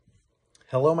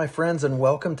Hello, my friends, and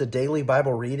welcome to Daily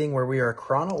Bible Reading, where we are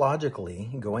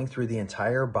chronologically going through the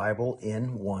entire Bible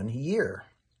in 1 year.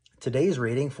 Today's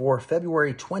reading for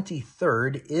February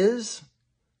 23rd is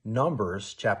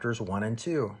Numbers chapters 1 and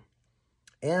 2.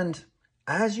 And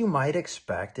as you might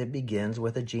expect, it begins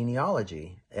with a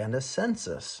genealogy and a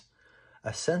census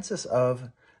of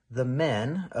the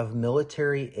men of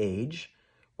military age,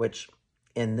 which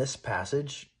in this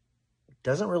passage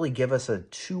doesn't really give us a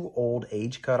too old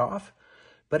age cutoff,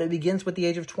 but it begins with the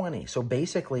age of 20. So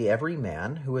basically every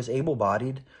man who is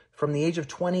able-bodied from the age of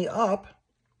 20 up,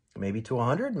 maybe to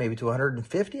 100, maybe to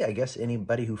 150, I guess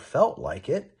anybody who felt like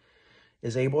it,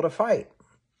 is able to fight.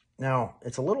 Now,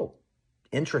 it's a little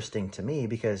interesting to me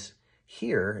because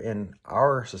here in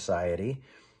our society,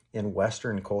 in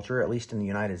Western culture, at least in the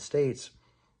United States,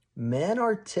 men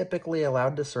are typically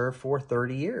allowed to serve for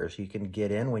 30 years. You can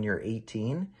get in when you're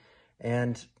 18,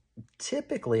 and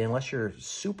typically, unless you're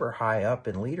super high up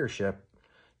in leadership,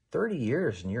 30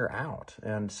 years and you're out.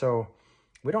 And so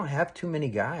we don't have too many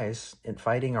guys in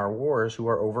fighting our wars who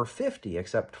are over 50,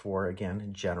 except for, again,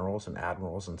 generals and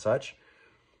admirals and such.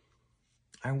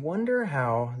 I wonder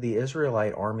how the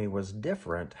Israelite army was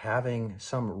different, having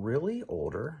some really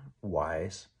older,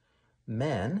 wise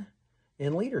men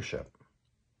in leadership.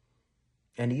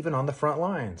 And even on the front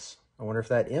lines, I wonder if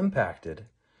that impacted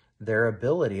their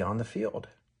ability on the field.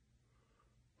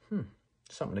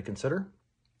 Something to consider.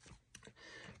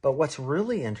 But what's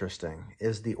really interesting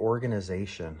is the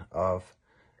organization of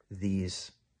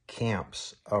these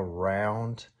camps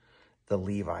around the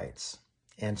Levites.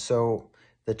 And so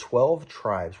the 12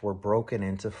 tribes were broken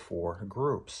into 4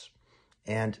 groups.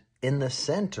 And in the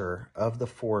center of the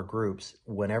 4 groups,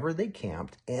 whenever they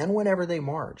camped and whenever they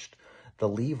marched, the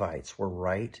Levites were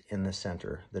right in the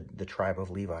center, the tribe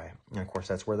of Levi. And of course,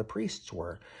 that's where the priests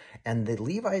were. And the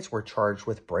Levites were charged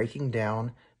with breaking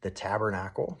down the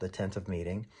tabernacle, the tent of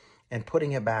meeting, and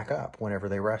putting it back up whenever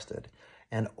they rested.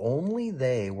 And only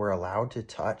they were allowed to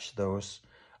touch those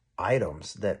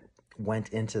items that went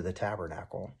into the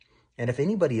tabernacle. And if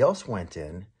anybody else went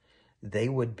in, they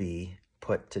would be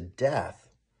put to death,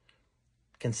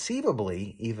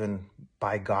 conceivably even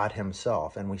by God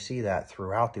himself. And we see that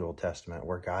throughout the Old Testament,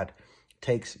 where God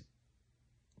takes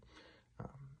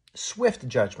swift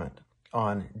judgment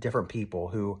on different people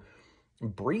who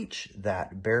breach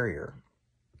that barrier.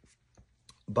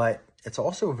 But it's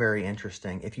also very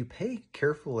interesting, if you pay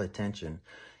careful attention,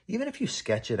 even if you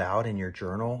sketch it out in your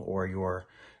journal or your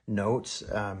notes,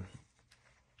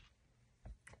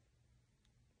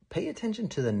 pay attention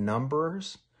to the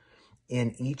numbers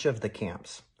in each of the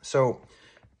camps. So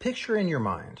picture in your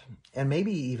mind, and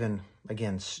maybe even,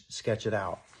 again, sketch it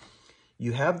out.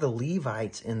 You have the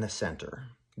Levites in the center.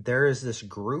 There is this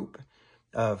group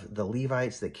of the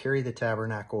Levites that carry the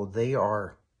tabernacle. They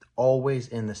are always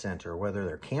in the center, whether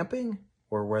they're camping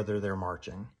or whether they're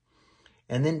marching.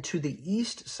 And then to the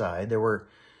east side, there were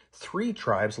 3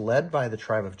 tribes led by the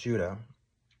tribe of Judah.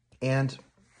 And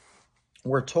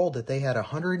we're told that they had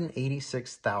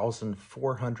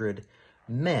 186,400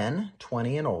 men,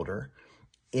 20 and older,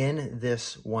 in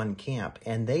this one camp,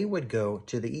 and they would go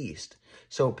to the east.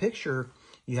 So picture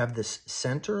you have this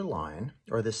center line,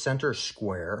 or the center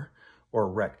square or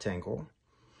rectangle,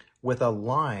 with a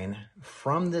line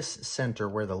from this center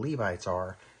where the Levites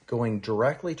are going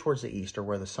directly towards the east, or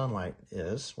where the sunlight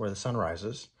is, where the sun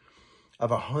rises,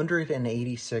 of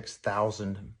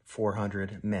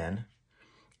 186,400 men.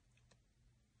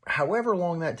 However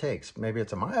long that takes, maybe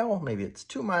it's a mile, maybe it's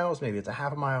 2 miles, maybe it's a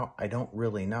half a mile, I don't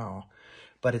really know.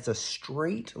 But it's a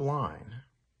straight line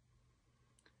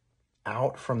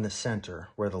out from the center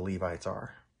where the Levites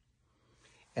are.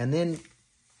 And then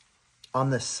on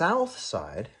the south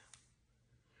side,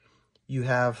 you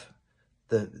have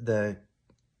the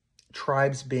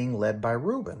tribes being led by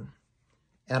Reuben.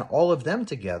 And all of them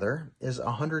together is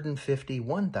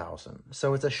 151,000.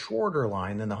 So it's a shorter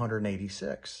line than the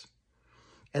 186.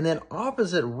 And then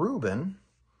opposite Reuben,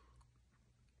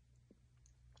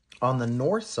 on the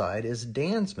north side, is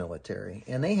Dan's military.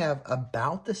 And they have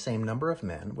about the same number of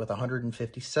men, with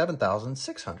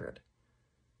 157,600.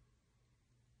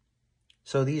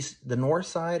 So the north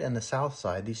side and the south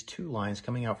side, these 2 lines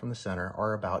coming out from the center,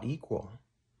 are about equal.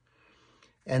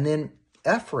 And then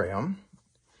Ephraim,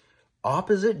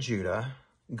 opposite Judah,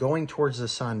 going towards the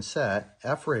sunset,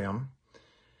 Ephraim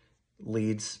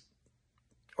leads,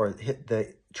 or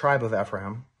the tribe of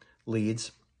Ephraim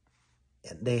leads.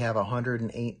 They have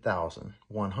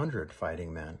 108,100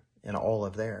 fighting men in all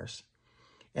of theirs.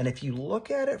 And if you look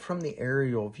at it from the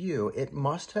aerial view, it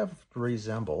must have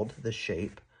resembled the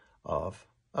shape of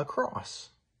a cross.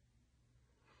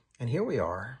 And here we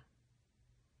are,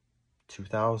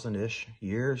 2,000-ish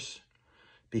years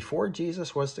before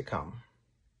Jesus was to come.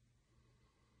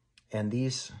 And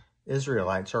these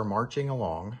Israelites are marching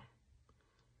along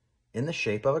in the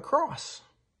shape of a cross.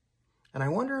 And I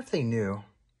wonder if they knew,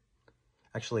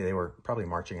 actually they were probably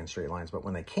marching in straight lines, but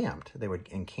when they camped, they would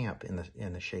encamp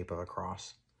in the shape of a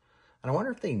cross. And I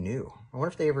wonder if they knew. I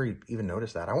wonder if they ever even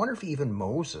noticed that. I wonder if even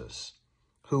Moses,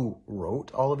 who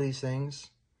wrote all of these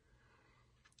things,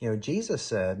 Jesus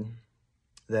said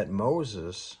that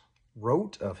Moses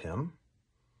wrote of him.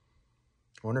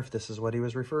 I wonder if this is what he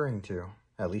was referring to,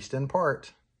 at least in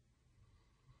part.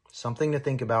 Something to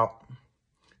think about.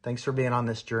 Thanks for being on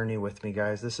this journey with me,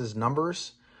 guys. This is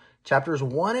Numbers, chapters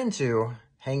 1 and 2.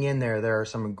 Hang in there. There are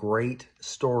some great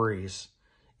stories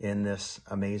in this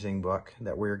amazing book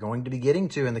that we're going to be getting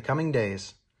to in the coming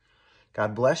days.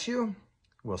 God bless you.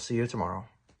 We'll see you tomorrow.